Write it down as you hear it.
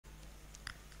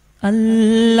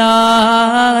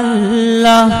അല്ലാഹ്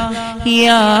അല്ലാഹ്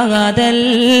യാ ദൽ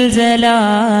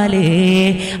ജലാലേ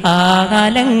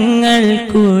ആലങ്ങൾ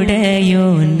കുടയോ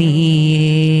നീയേ.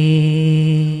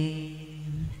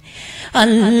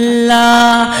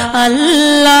 അല്ലാഹ്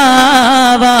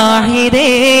അല്ലാഹ്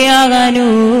വാഹിദേ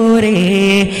അഗനൂരേ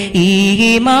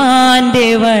ഈമാന്റെ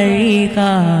വഴി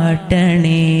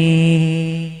കാട്ടണേ.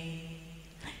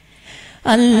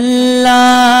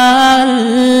 അല്ലാഹ്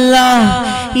അല്ലാഹ്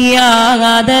യാ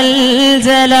ദൽ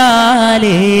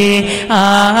ജലാലേ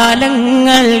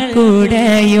ആലങ്ങൾ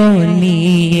കുടയോ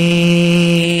നീയേ.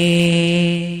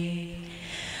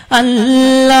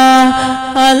 അല്ലാഹ്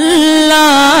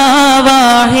അല്ലാഹ്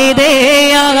വാഹിദേ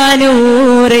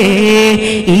അഗനൂരേ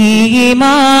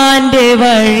ഈമാന്റെ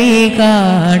വഴി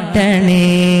കാട്ടണേ.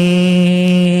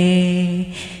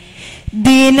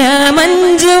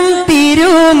 ദിനമഞ്ചും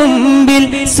തിരുമുമ്പിൽ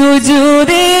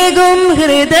സുജൂദേകും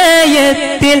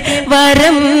ഹൃദയത്തിൽ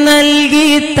വരം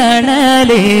നൽകി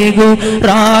തണലേകു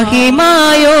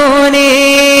റാഹിമായോനേ.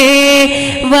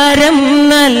 വരം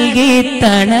നൽകി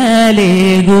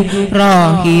തണലേകു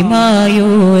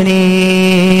റാഹിമായോനേ.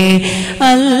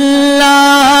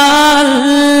 അല്ലാഹ്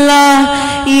അല്ലാഹ്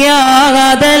യാ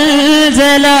ദൽ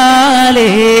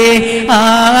ജലാലേ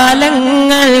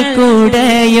ആലങ്ങൾ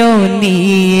കുടയോ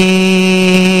നീയേ.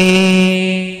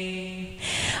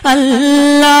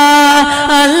 അല്ലാഹ്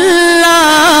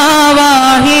അല്ലാഹ്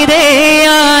വാഹിദേ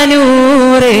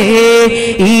അനൂരേ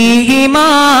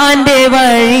ഈമാന്റെ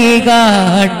വഴി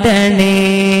കാട്ടണേ.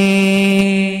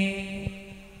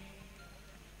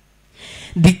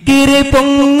 ദിക്റ്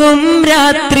പൊങ്ങും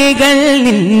രാത്രികൾ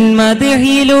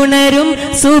നിന്മദ്ഹിലുണരും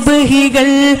സുബ്ഹികൾ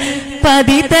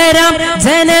പതിതരാം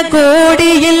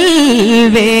ജനകോടിയിൽ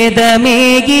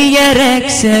വേദമേകിയ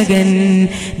രക്ഷകൻ.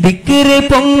 ദിക്റ്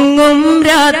പൊങ്ങും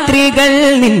രാത്രികൾ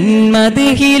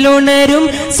നിന്മദ്ഹിലുണരും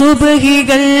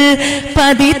സുബ്ഹികൾ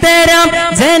പതിതരാം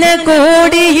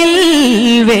ജനകോടിയിൽ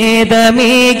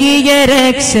വേദമേകിയ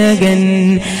രക്ഷകൻ.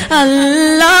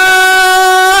 അല്ലാഹ്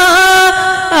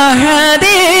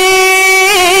അഹദേ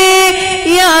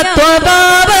യാ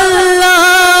ത്വബാബല്ലാഹ്.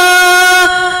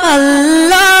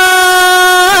 അല്ലാഹ്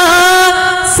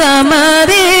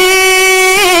സമദേ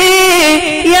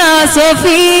യാ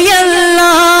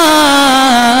സഫിയല്ലാഹ്.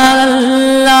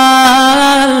 അല്ലാഹ്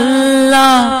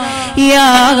അല്ലാഹ്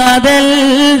യാ ദൽ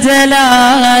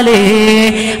ജലാലേ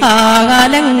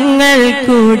ആലങ്ങൾ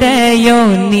കുടയോ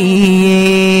നീയേ.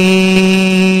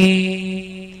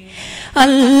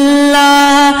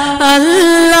 അല്ലാഹ്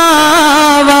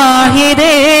അല്ലാഹ്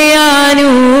വാഹിദേ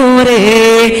അനൂരേ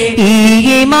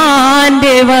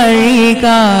ഈമാന്റെ വഴി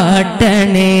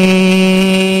കാട്ടണേ.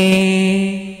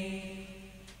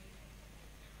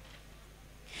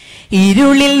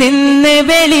 ഇരുളിൽ നിന്ന്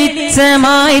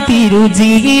വെളിച്ചമായി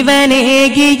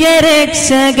തിരുജീവനേകിയ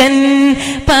രക്ഷകൻ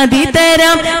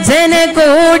പതിതരാം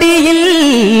ജനകോടിയിൽ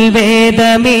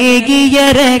വേദമേകിയ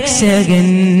രക്ഷകൻ.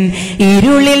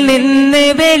 ഇരുളിൽ നിന്ന്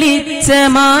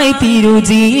വെളിച്ചമായി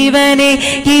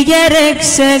തിരുജീവനേകിയ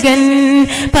രക്ഷകൻ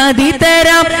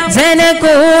പതിതരാം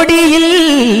ജനകോടിയിൽ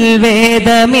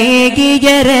വേദമേകിയ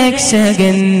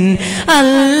രക്ഷകൻ.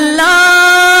 അല്ലാഹ്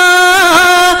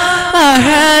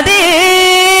അഹദേ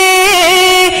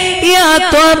യാ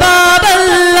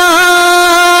ത്വബാബല്ലാഹ്.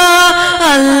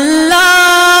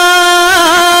 അല്ലാഹ്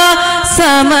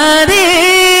സമദേ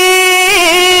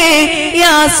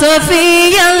യാ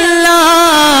സഫിയല്ലാഹ്.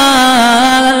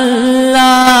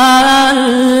 അല്ലാഹ്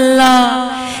അല്ലാഹ്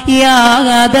യാ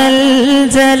ദൽ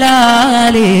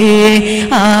ജലാലേ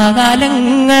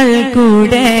ആലങ്ങൾ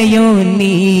കുടയോ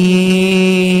നീയേ.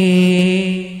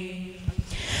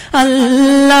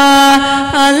 അല്ലാഹ്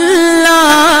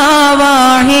അല്ലാഹ്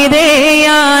വാഹിദേ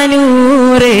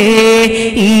അനൂരേ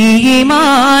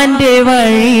ഈമാന്റെ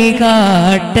വഴി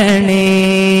കാട്ടണേ.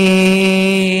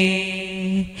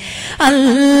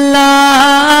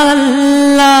 അല്ലാഹ്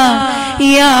അല്ലാഹ്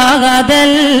യാ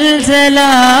ദൽ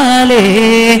ജലാലേ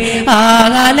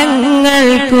ആലങ്ങൾ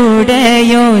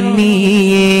കുടയോ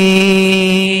നീയേ.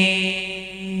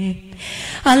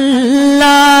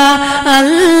 അല്ലാഹ്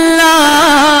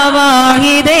അല്ലാഹ്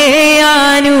വാഹിദേ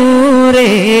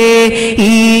അനൂരേ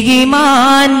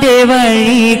ഈമാന്റെ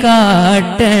വഴി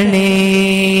കാട്ടണേ.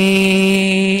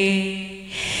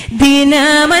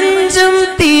 ദിനമഞ്ചും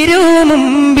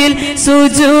തിരുമുമ്പിൽ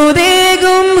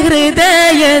സുജൂദേകും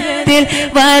ഹൃദയത്തിൽ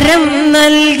വരം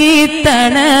നൽകി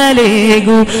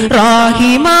തണലേകു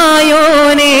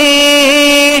റാഹിമായോനേ.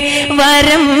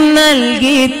 വരം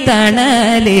നൽകി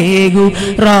തണലേകു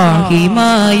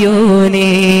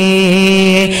റാഹിമായോനേ.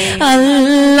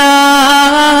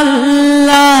 അല്ലാഹ്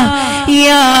അല്ലാഹ്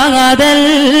യാദൽ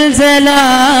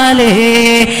ജലാലേ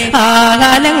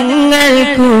ആലങ്ങൾ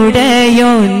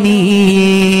കുടയോ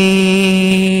നീയേ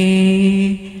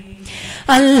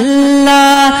അല്ലാ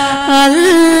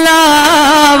അല്ലാ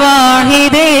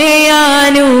വാഹിദേ യാ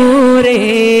നൂറേ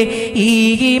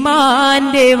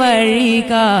ഈമാന്റെ വഴി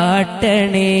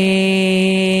കാട്ടണേ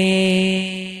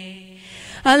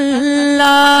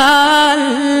അല്ലാ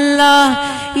അല്ലാ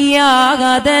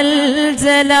യാദൽ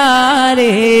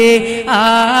ജലാലേ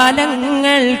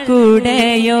ആലങ്ങൾ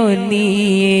കുടയോ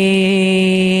നീയേ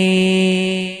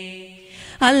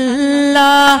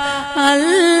അല്ലാ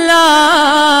അല്ലാ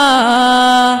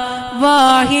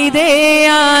വാഹിദേ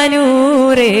യാ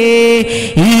നൂറേ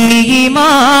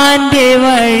ഈമാന്റെ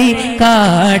വഴി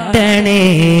കാട്ടണേ.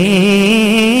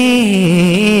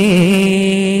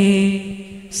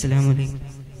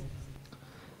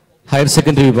 ഹയർ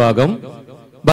സെക്കൻഡറി വിഭാഗം